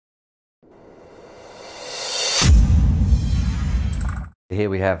Here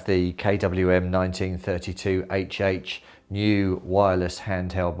we have the KWM1932 new wireless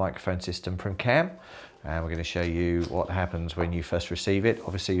handheld microphone system from Cam. And we're going to show you what happens when you first receive it.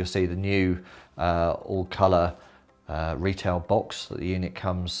 Obviously you'll see the new all colour retail box that the unit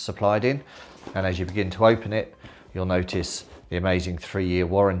comes supplied in. And as you begin to open it, you'll notice the amazing 3-year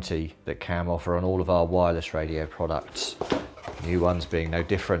warranty that Cam offer on all of our wireless radio products. New ones being no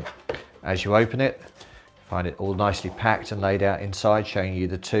different. As you open it, find it all nicely packed and laid out inside, showing you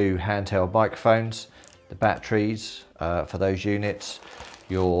the 2 handheld microphones, the batteries for those units,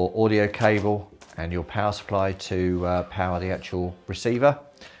 your audio cable and your power supply to power the actual receiver.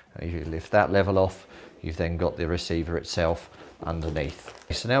 And if you lift that level off, you've then got the receiver itself underneath.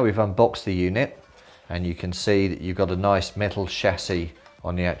 So now we've unboxed the unit and you can see that you've got a nice metal chassis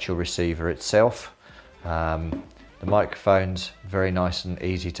on the actual receiver itself. The microphones very nice and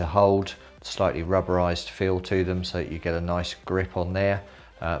easy to hold. Slightly rubberized feel to them so that you get a nice grip on there.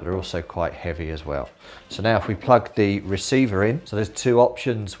 They're also quite heavy as well. So now if we plug the receiver in, so there's 2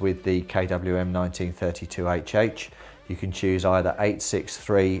 options with the KWM1932 You can choose either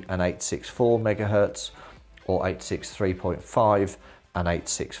 863 and 864 megahertz or 863.5 and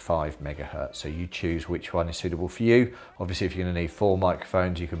 865 megahertz. So you choose which one is suitable for you. Obviously if you're going to need 4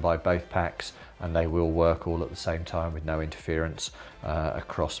 microphones, you can buy both packs and they will work all at the same time with no interference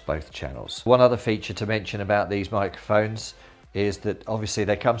across both channels. One other feature to mention about these microphones is that obviously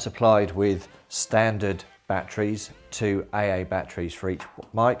they come supplied with standard batteries, 2 AA batteries for each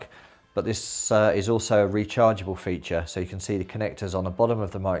mic, but this is also a rechargeable feature. So you can see the connectors on the bottom of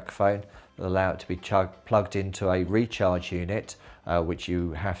the microphone that allow it to be plugged into a recharge unit, which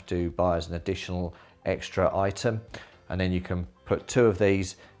you have to buy as an additional extra item. And then you can put 2 of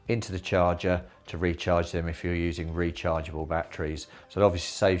these into the charger to recharge them if you're using rechargeable batteries. So it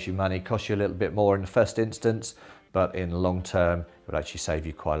obviously saves you money, costs you a little bit more in the first instance, but in the long term, it would actually save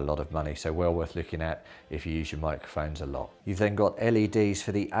you quite a lot of money. So well worth looking at if you use your microphones a lot. You've then got LEDs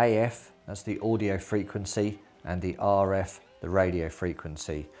for the AF, that's the audio frequency, and the RF, the radio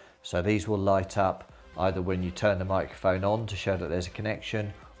frequency. So these will light up either when you turn the microphone on to show that there's a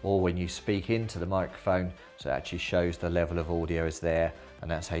connection, or when you speak into the microphone, so it actually shows the level of audio is there,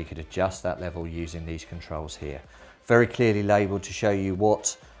 and that's how you could adjust that level using these controls here. Very clearly labelled to show you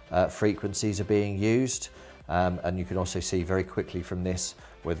what frequencies are being used, and you can also see very quickly from this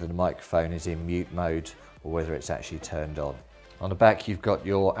whether the microphone is in mute mode or whether it's actually turned on. On the back you've got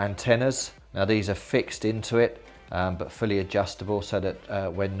your antennas. Now these are fixed into it but fully adjustable so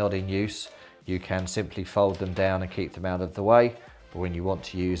that when not in use you can simply fold them down and keep them out of the way, but when you want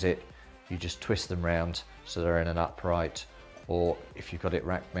to use it you just twist them round so they're in an upright, or if you've got it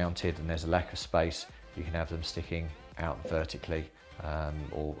rack mounted and there's a lack of space, you can have them sticking out vertically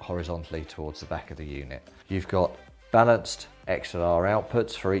or horizontally towards the back of the unit. You've got balanced XLR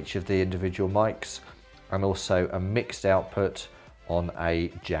outputs for each of the individual mics, and also a mixed output on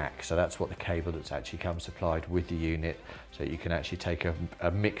a jack. So that's what the cable that's actually comes supplied with the unit, so you can actually take a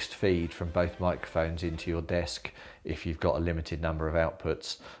mixed feed from both microphones into your desk if you've got a limited number of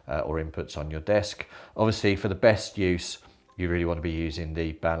outputs or inputs on your desk. Obviously for the best use you really want to be using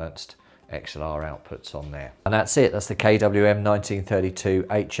the balanced XLR outputs on there. And that's it, that's the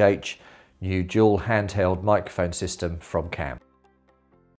KWM1932 new dual handheld microphone system from Cam.